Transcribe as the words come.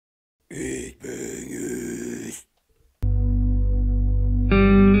Hi,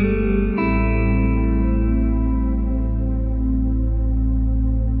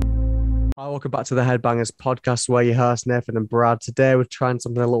 welcome back to the Headbangers podcast, where your hosts Nathan and Brad. Today we're trying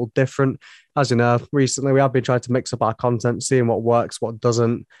something a little different. As you know, recently we have been trying to mix up our content, seeing what works, what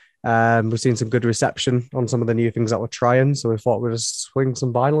doesn't. We've seen some good reception on some of the new things that we're trying, so we thought we'd just swing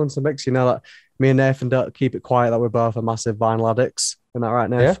some vinyl into the mix. You know that me and Nathan don't keep it quiet that we're both a massive vinyl addicts. Isn't that right,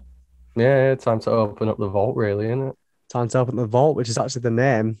 Nathan? Yeah. Time to open up the vault, really, isn't it? Time to open the vault, which is actually the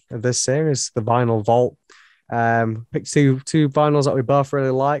name of this series, the Vinyl Vault. Picked two vinyls that we both really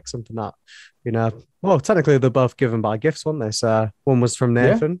like, something that, well, technically they're both given by gifts, weren't they? So one was from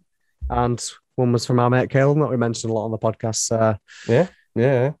Nathan and one was from our mate Caleb that we mentioned a lot on the podcast.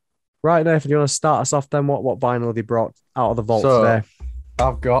 Yeah. Right, Nathan, you want to start us off then? What vinyl have you brought out of the vault today?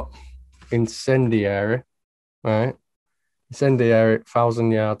 I've got Incendiary, right? Incendiary,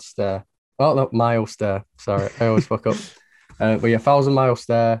 1,000 Yard Stare. Oh, no, Mile Stare. Sorry, I always fuck up. But yeah, 1,000 Mile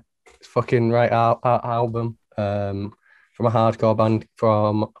Stare. It's fucking right album from a hardcore band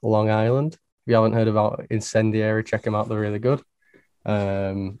from Long Island. If you haven't heard about Incendiary, check them out. They're really good.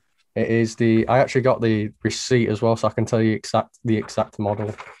 I actually got the receipt as well, so I can tell you the exact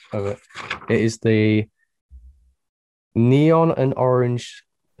model of it. It is the neon and orange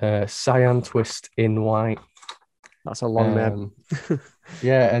cyan twist in white. That's a long name.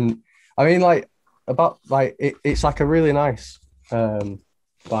 Yeah, and I mean, it's like a really nice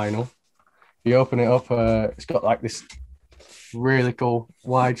vinyl. You open it up, it's got like this really cool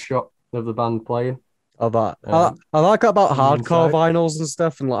wide shot of the band playing. I like that about hardcore vinyls and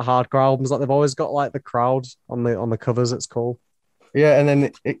stuff, and like hardcore albums. Like they've always got like the crowd on the covers. It's cool. Yeah, and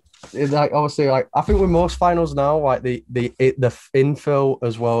then it like obviously like I think with most vinyls now, like the infill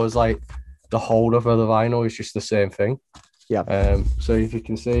as well as like the holder for the vinyl is just the same thing. Yeah. So if you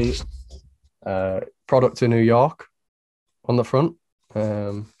can see, product in New York on the front.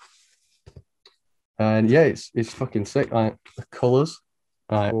 And yeah, it's fucking sick. Like the colours,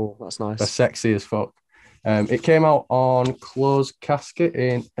 like, oh, that's nice. They're sexy as fuck. It came out on Closed Casket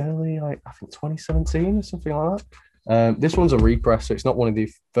in early, I think 2017 or something like that. This one's a repress, so it's not one of the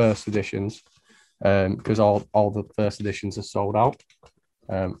first editions, because all the first editions are sold out.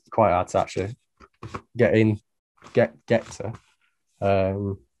 Quite hard to actually get to.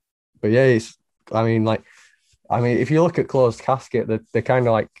 But yeah, if you look at Closed Casket, they're kind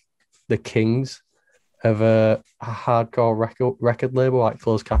of like the kings of a hardcore record label. Like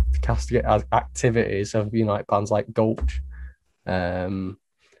Closed Casket has activities of like bands like Gulch. I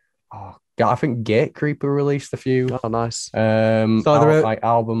think Gatecreeper released a few. Oh, nice. Like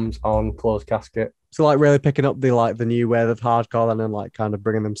albums on Closed Casket. So like really picking up the new wave of hardcore then, and like kind of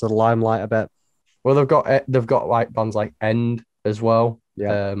bringing them to the limelight a bit. Well, they've got like bands like End as well.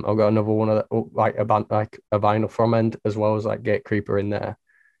 Yeah. I've got another one of the, like a band like a vinyl from End as well as like Gatecreeper in there.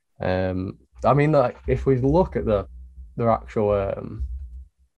 I mean, like if we look at the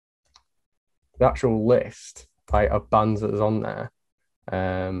actual list like of bands that is on there,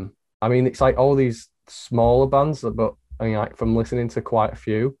 I mean it's like all these smaller bands, but I mean like from listening to quite a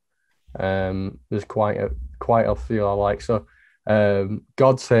few, there's quite a few I like. So,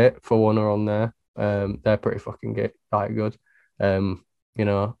 God's Hate for one are on there. They're pretty fucking good.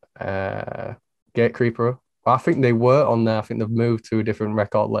 Gatecreeper. I think they were on there. I think they've moved to a different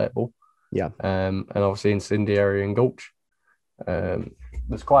record label. Yeah. And obviously Incendiary and Gulch.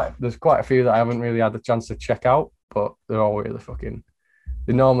 There's quite a few that I haven't really had the chance to check out, but they're all really fucking.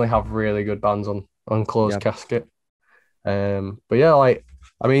 They normally have really good bands on Closed Casket. But yeah, like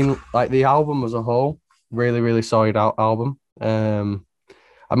I mean, like the album as a whole, really really solid album. I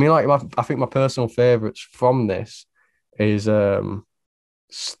mean, like I think my personal favourites from this is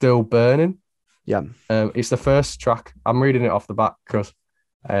Still Burning. Yeah. It's the first track. I'm reading it off the back because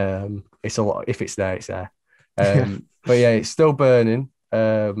it's a lot. If it's there, it's there. But yeah, it's Still Burning.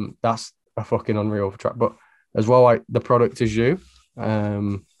 That's a fucking unreal track. But as well, like The Product Is You.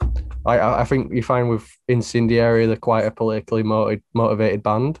 I think you find with Incendiary, they're quite a politically motivated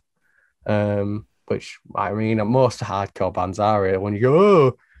band. Which I mean, most hardcore bands are. Really. When you go,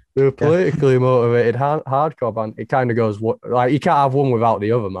 oh, they're a politically motivated hardcore band, it kind of goes like you can't have one without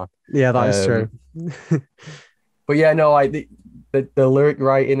the other, man. Yeah, that is true. But yeah, no, like the lyric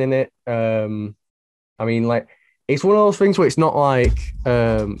writing in it, I mean, like it's one of those things where it's not like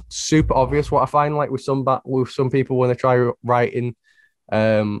super obvious. What I find like with some people when they try writing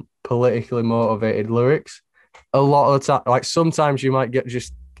politically motivated lyrics, a lot of the time, like sometimes you might get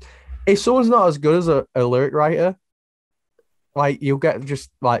just if someone's not as good as a lyric writer, like you'll get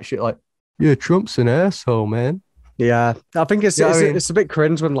just like shit like, yeah, Trump's an asshole, man. Yeah, I think it's Yeah, I it's mean, it's a bit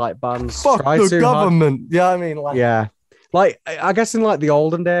cringe when like bands fuck try the too hard. government. Yeah, I mean, like, Yeah. Like I guess in like the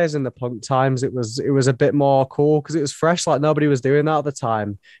olden days in the punk times it was a bit more cool because it was fresh, like nobody was doing that at the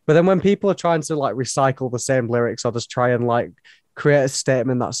time. But then when people are trying to like recycle the same lyrics or just try and like create a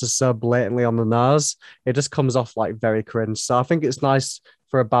statement that's just so blatantly on the nose, it just comes off like very cringe. So I think it's nice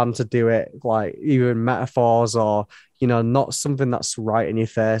for a band to do it like even metaphors or not something that's right in your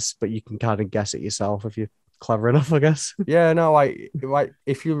face, but you can kind of guess it yourself if you're clever enough, I guess. yeah, no, like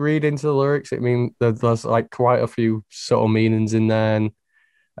if you read into the lyrics, it mean there's like quite a few subtle meanings in there. And,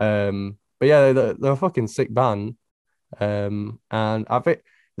 but yeah, they're a fucking sick band. And I think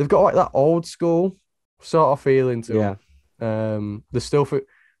they've got like that old school sort of feeling to Yeah. them. The stuff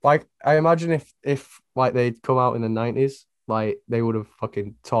like I imagine if like they'd come out in the 90s, like they would have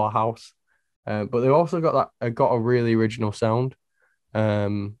fucking tore a house. But they've also got a really original sound.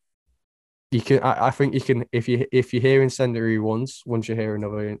 Um, you can I think you can if you hear Incendiary once you hear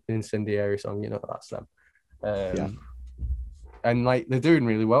another Incendiary song, you know that's them. Yeah. Um, and like they're doing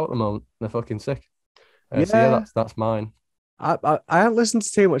really well at the moment. They're fucking sick. So yeah, Yeah. that's mine. I haven't listened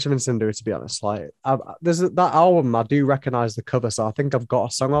to too much of Incendiary to be honest. Like, that album. I do recognize the cover, so I think I've got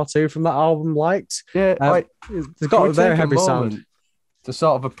a song or two from that album liked. Yeah, like It's should got we a very take a heavy sound. moment to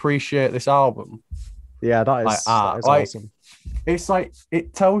sort of appreciate this album? Yeah, that Like is that art, is like awesome. it's like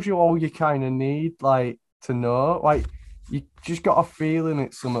it tells you all you kind of need, like to know. Like you just got a feeling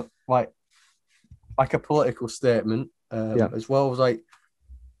it's some like a political statement, Yeah, as well as like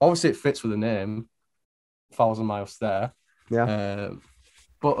obviously it fits with the name, Thousand Miles There, yeah,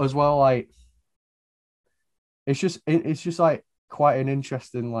 but as well like it's just like quite an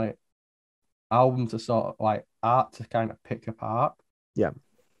interesting like album to sort of like art to kind of pick apart yeah.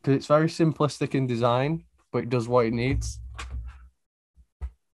 because it's very simplistic in design, but it does what it needs.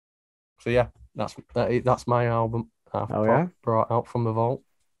 So yeah, that's my album I've Oh yeah. brought out from the vault.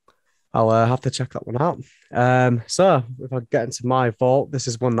 I'll have to check that one out. So if I get into my vault, this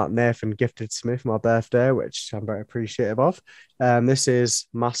is one that Nathan gifted to me for my birthday, which I'm very appreciative of. This is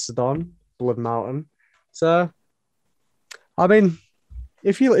Mastodon, Blood Mountain. So I mean,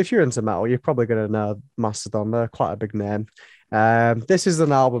 if you're into metal, you're probably gonna know Mastodon. They're quite a big name. This is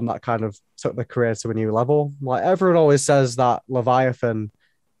an album that kind of took the career to a new level. Like everyone always says that Leviathan,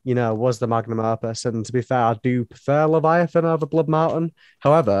 was the magnum opus, and to be fair, I do prefer Leviathan over Blood Mountain.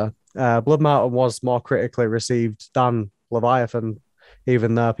 However, Blood Mountain was more critically received than Leviathan,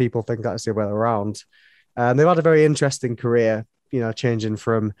 even though people think that's the other way around. They've had a very interesting career, changing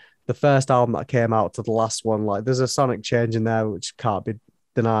from the first album that came out to the last one. Like there's a sonic change in there which can't be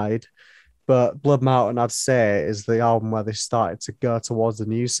denied. But Blood Mountain, I'd say, is the album where they started to go towards the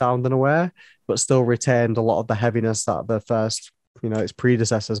new sound in a way, but still retained a lot of the heaviness that the first, its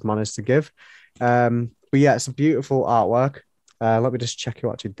predecessors managed to give. But yeah, it's a beautiful artwork. Let me just check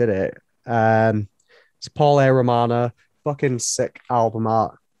who actually did it. It's Paul A. Romano, fucking sick album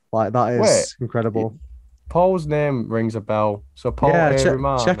art. Like that Wait, is incredible. Paul's name rings a bell. So Paul Yeah, A. check him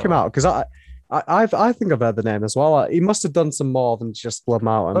Romano. out because I think I've heard the name as well. He must have done some more than just Blood Let me,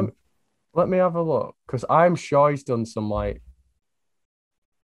 Mountain. let me have a look because I'm sure he's done some like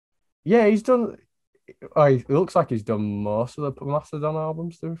yeah he's done. It looks like he's done most of the Mastodon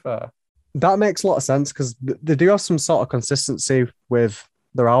albums. To be fair, That makes a lot of sense because they do have some sort of consistency with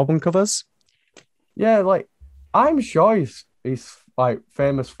their album covers. yeah, like I'm sure he's like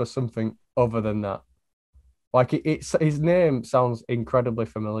famous for something other than that. Like it's his name sounds incredibly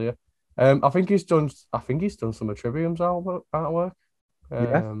familiar. I think he's done some of Trivium's artwork.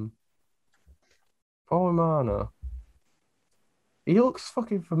 Yeah. Um, Paul Romano. He looks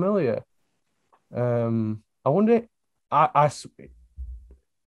fucking familiar. I wonder. I, I s-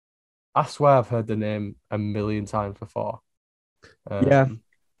 I swear I've heard the name a million times before. Yeah. Um,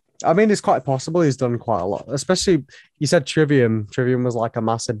 I mean, it's quite possible he's done quite a lot, especially you said Trivium. Trivium was like a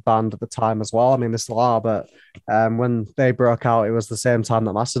massive band at the time as well. I mean, they still are, but when they broke out, it was the same time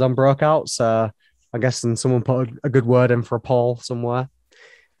that Mastodon broke out. So I guess then someone put a good word in for Paul somewhere.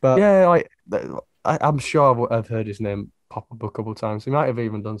 But yeah, I'm sure I've heard his name pop up a couple of times. He might have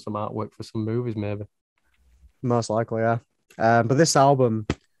even done some artwork for some movies, maybe. most likely, yeah. But this album,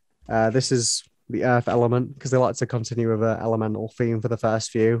 this is the Earth element because they like to continue with an elemental theme for the first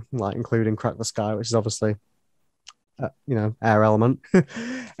few, like including Crack the Sky, which is obviously air element.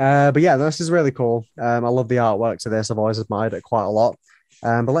 But yeah, this is really cool. I love the artwork to this. I've always admired it quite a lot.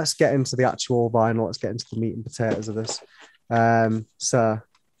 But let's get into the actual vinyl. Let's get into the meat and potatoes of this. So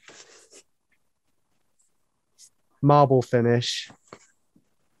marble finish.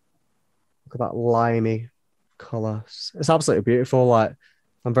 Look at that limey color. It's absolutely beautiful. Like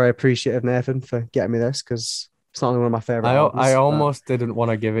I'm very appreciative, Nathan, for getting me this because It's not one of my favorite I albums. almost didn't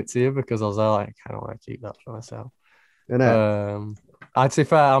want to give it to you because I was like, I kind of want to keep that for myself. Innit? I'd say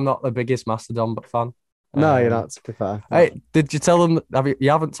fair, I'm not the biggest Mastodon fan. No, you're not, to be fair. No. Hey, did you tell them? You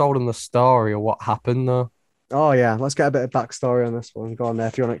haven't told them the story of what happened though. Oh, yeah. Let's get a bit of backstory on this one. Go on there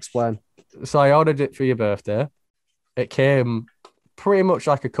if you want to explain. So I ordered it for your birthday. It came pretty much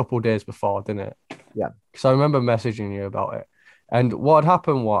like a couple of days before, didn't it? Yeah. Because I remember messaging you about it. And what had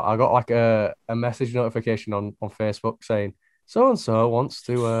happened was I got like a message notification on Facebook saying so and so wants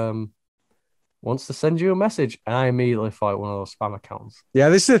to send you a message. And I immediately thought one of those spam accounts. Yeah,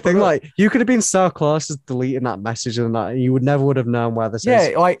 this is the thing. But, like, you could have been so close to deleting that message and that you would never would have known where this is.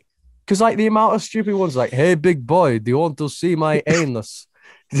 Yeah, like, because like the amount of stupid ones like, hey, big boy, do you want to see my anus?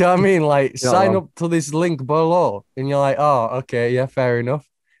 Do you know what I mean? Like, sign up to this link below. And you're like, oh, okay, yeah, fair enough.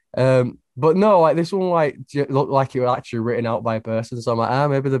 But no, like this one, like looked like it was actually written out by a person. So I'm like,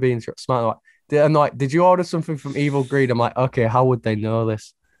 maybe they're being smart. I'm like, did you order something from Evil Greed? I'm like, okay, how would they know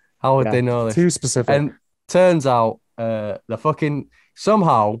this? How would they know this? Too specific. And turns out,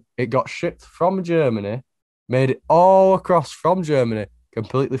 somehow it got shipped from Germany, made it all across from Germany,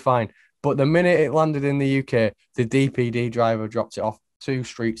 completely fine. But the minute it landed in the UK, the DPD driver dropped it off 2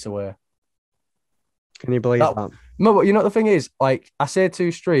 streets away. Can you believe that? No, but you know what the thing is? Like, I say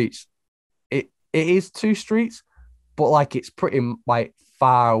 2 streets. It is 2 streets, but like it's pretty like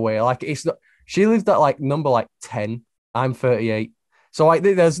far away. Like it's not. She lived at like number like 10. I'm 38. So like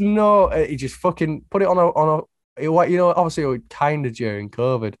there's no. You just fucking put it on a. You know, obviously it was kind of during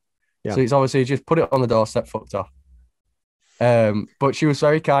COVID. Yeah. So it's obviously just put it on the doorstep, fucked off. But she was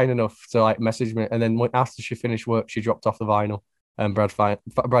very kind enough to like message me, and then after she finished work, she dropped off the vinyl, and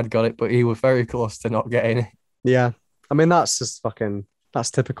Brad got it, but he was very close to not getting it. Yeah, I mean that's just fucking. That's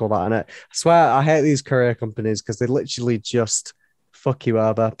typical, that, isn't it? I swear, I hate these courier companies because they literally just fuck you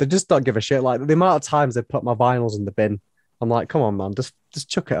over. They just don't give a shit. Like the amount of times they put my vinyls in the bin, I'm like, come on, man, just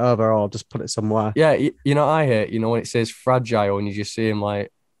chuck it over or just put it somewhere. Yeah, you know, I hate, you know, when it says fragile and you just see them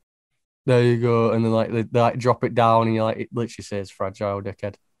like, there you go, and then like they like drop it down and you're like, it literally says fragile,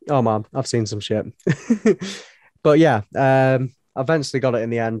 dickhead. Oh man, I've seen some shit. But yeah, eventually got it in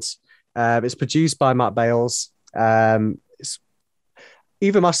the end. It's produced by Matt Bales.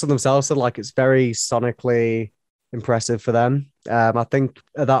 Even Mastodon themselves said like it's very sonically impressive for them. I think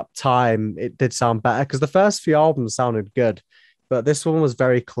at that time it did sound better because the first few albums sounded good, but this one was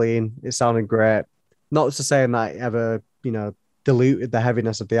very clean. It sounded great. Not to saying that it ever, diluted the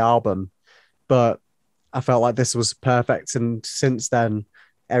heaviness of the album, but I felt like this was perfect. And since then,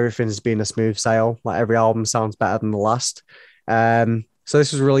 everything's been a smooth sail. Like every album sounds better than the last. So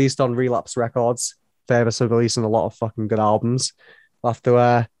this was released on Relapse Records. Famous for releasing a lot of fucking good albums. I'll have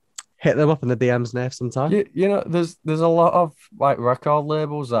to hit them up in the DMs now sometime. You know, there's a lot of like record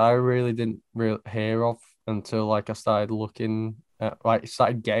labels that I really didn't hear of until like I started looking at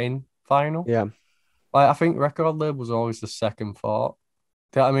started getting vinyl. Yeah. Like I think record labels are always the second thought.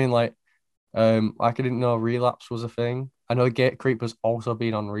 Do you know what I mean? Like I didn't know Relapse was a thing. I know Gate Creeper's also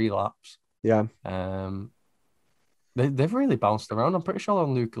been on Relapse. Yeah. They've really bounced around. I'm pretty sure they're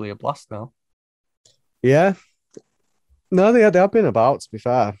on Nuclear Blast now. Yeah. No, they have been about, to be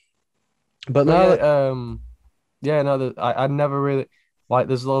fair. But no, I never really like.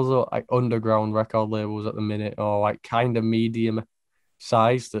 There's loads of like underground record labels at the minute, or like kind of medium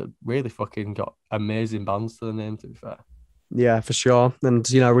size that really fucking got amazing bands to the name. To be fair, yeah, for sure. And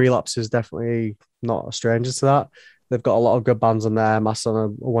Relapse is definitely not a stranger to that. They've got a lot of good bands on there. Mastodon are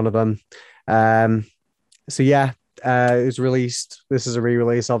one of them. So yeah, it was released. This is a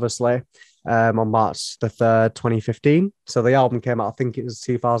re-release, obviously. On March the 3rd, 2015. So the album came out, I think it was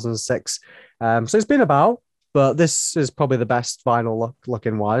 2006. So it's been about, but this is probably the best vinyl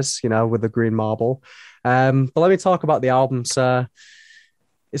looking wise, with the green marble. But let me talk about the album, sir.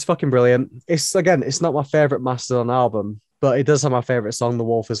 It's fucking brilliant. It's not my favorite Mastodon album, but it does have my favorite song, The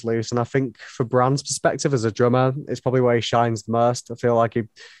Wolf is Loose. And I think for Brand's perspective as a drummer, it's probably where he shines the most. I feel like he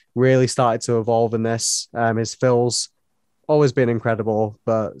really started to evolve in this. His fills always been incredible,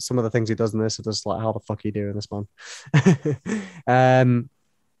 but some of the things he does in this are just like, how the fuck are you doing this, man?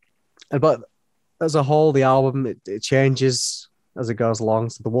 But as a whole, the album it changes as it goes along.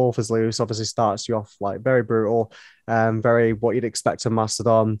 So The Wolf is Loose obviously starts you off like very brutal, very what you'd expect of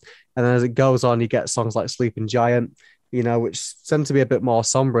Mastodon, and then as it goes on, you get songs like Sleeping Giant, which tend to be a bit more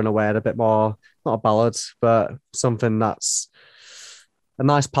somber in a way, and a bit more not a ballad, but something that's a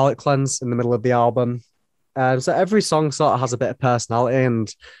nice palate cleanse in the middle of the album. So every song sort of has a bit of personality,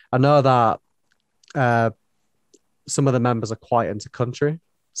 and I know that some of the members are quite into country,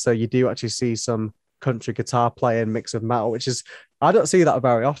 so you do actually see some country guitar playing mixed with metal, which is I don't see that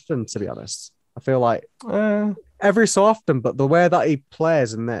very often, to be honest. I feel like every so often, but the way that he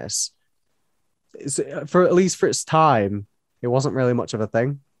plays in this is, for at least for its time, it wasn't really much of a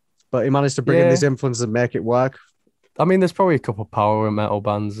thing. But he managed to bring in these Yeah. influences and make it work. I mean, there's probably a couple of power metal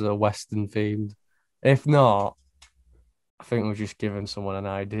bands that are Western themed. If not, I think we're just giving someone an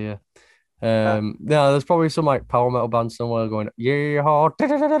idea. No, there's probably some like power metal bands somewhere going, yeah,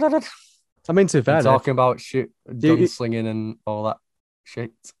 I mean, to be and fair, talking about shit, you, gunslinging and all that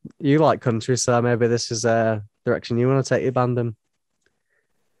shit. you like country, so maybe this is a direction you want to take your band in.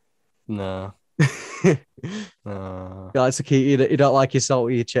 No, You no, like to keep you don't like your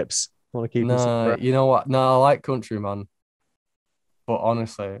salty chips. Want to keep them no. separate. You know what? No, I like country, man. But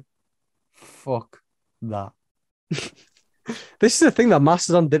honestly, fuck that. This is the thing that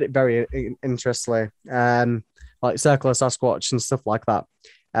Mastodon did it very interestingly. Like Circle of Sasquatch and stuff like that.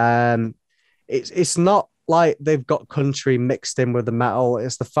 Um, it's not like they've got country mixed in with the metal.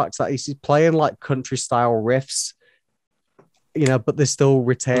 It's the fact that he's playing like country style riffs, but they still Mm,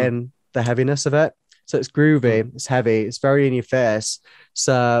 retain the heaviness of it. So it's groovy, mm, it's heavy, it's very in your face.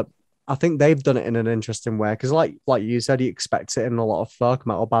 So I think they've done it in an interesting way because, like you said, you expect it in a lot of folk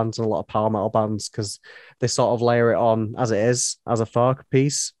metal bands and a lot of power metal bands because they sort of layer it on as it is as a folk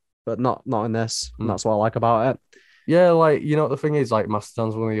piece, but not in this. And mm. that's what I like about it. Yeah, like you know what the thing is, like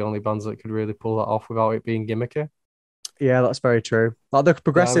Mastodon's one of the only bands that could really pull that off without it being gimmicky. Yeah, that's very true. Like they're a You know what I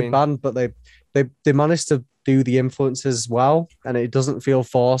progressive mean? band, but they managed to do the influences well, and it doesn't feel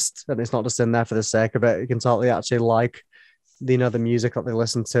forced, and it's not just in there for the sake of it. You can totally actually like the music that they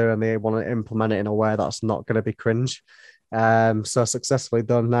listen to, and they want to implement it in a way that's not going to be cringe. So successfully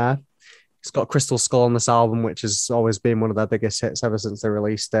done there. It's got Crystal Skull on this album, which has always been one of their biggest hits ever since they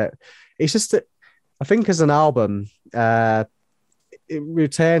released it. It's just that I think as an album, it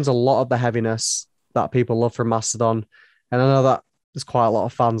retains a lot of the heaviness that people love from Mastodon. And I know that there's quite a lot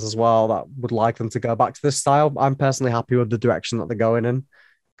of fans as well that would like them to go back to this style. I'm personally happy with the direction that they're going in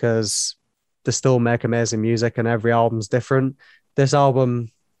because they still make amazing music and every album's different. This album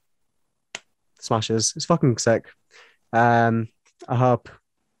smashes. It's fucking sick. Um, I hope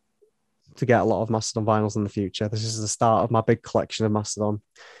to get a lot of Mastodon vinyls in the future. This is the start of my big collection of Mastodon.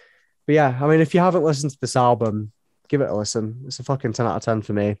 But yeah, I mean, if you haven't listened to this album, give it a listen. It's a fucking 10 out of 10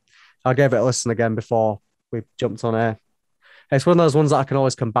 for me. I gave it a listen again before we jumped on air. It's one of those ones that I can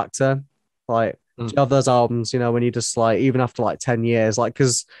always come back to. Like, do Mm. you have those albums, when you just like, even after like 10 years, like,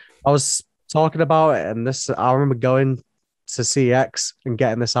 because I was talking about it and this, I remember going to CX and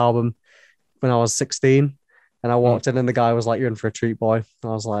getting this album when I was 16. And I Mm. walked in and the guy was like, "You're in for a treat, boy." And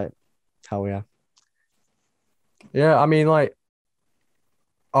I was like, hell yeah. Yeah, I mean, like,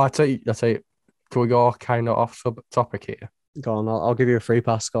 I tell you, can we go kind of off sub topic here? Go on, I'll give you a free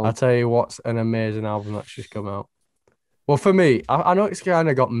pass. Go I on. tell you what's an amazing album that's just come out. Well, for me, I know it's kind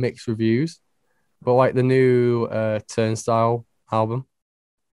of got mixed reviews, but like the new Turnstile album,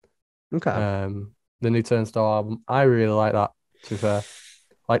 Okay. the new Turnstile album, I really like that. To be fair,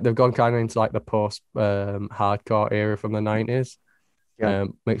 like they've gone kind of into like the post hardcore era from the 90s. Yeah.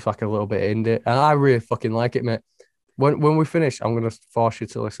 Makes like a little bit indie, and I really fucking like it, mate. When we finish, I'm gonna force you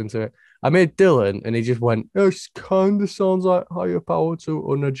to listen to it. I made Dylan, and he just went, "Oh, it kind of sounds like higher power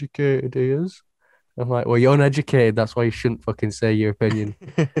to uneducated ears." I'm like, "Well, you're uneducated. That's why you shouldn't fucking say your opinion."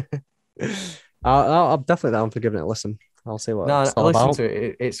 I'm definitely down for giving it a listen. I'll see what No, it's all listen about. to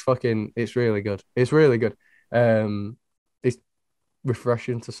it. It's fucking. It's really good. It's really good. It's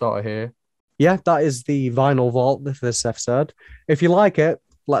refreshing to sort of hear. Yeah, that is the vinyl vault for this episode. If you like it,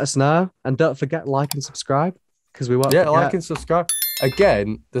 let us know. And don't forget, like and subscribe because we won't Yeah, like forget. and subscribe.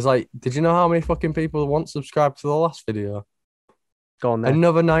 Again, there's like, did you know how many fucking people want subscribe to the last video? Go on there.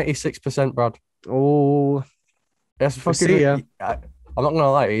 Another 96%, Brad. Oh, That's we fucking. see you. I'm not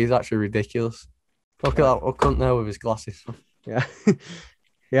gonna lie, he's actually ridiculous. Look at that cunt there with his glasses. Yeah.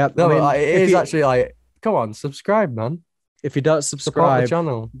 Yeah. No, I but mean, like, it is actually like, come on, subscribe, man. if you don't Support the subscribe,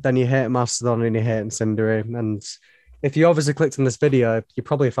 channel. then you hate Mastodon and you hate Incendiary. And if you obviously clicked on this video, you're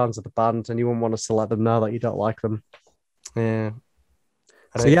probably fans of the band and you wouldn't want us to let them know that you don't like them. Yeah.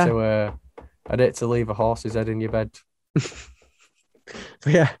 So yeah. I'd hate to leave a horse's head in your bed.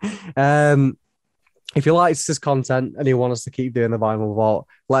 But yeah. If you like this content and you want us to keep doing the vinyl vault,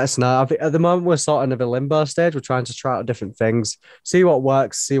 let us know. At the moment, we're sort of in a limbo stage. We're trying to try out different things, see what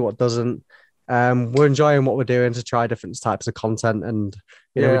works, see what doesn't. We're enjoying what we're doing to try different types of content, and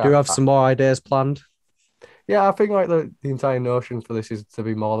we do have some more ideas planned. Yeah, I think like the entire notion for this is to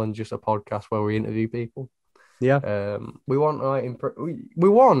be more than just a podcast where we interview people. Yeah. We want like we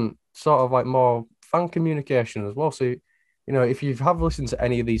want sort of like more fan communication as well. So if you have listened to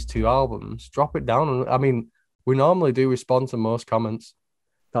any of these two albums, drop it down. And I mean, we normally do respond to most comments.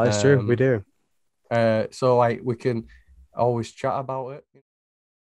 That is true. We do. So like we can always chat about it.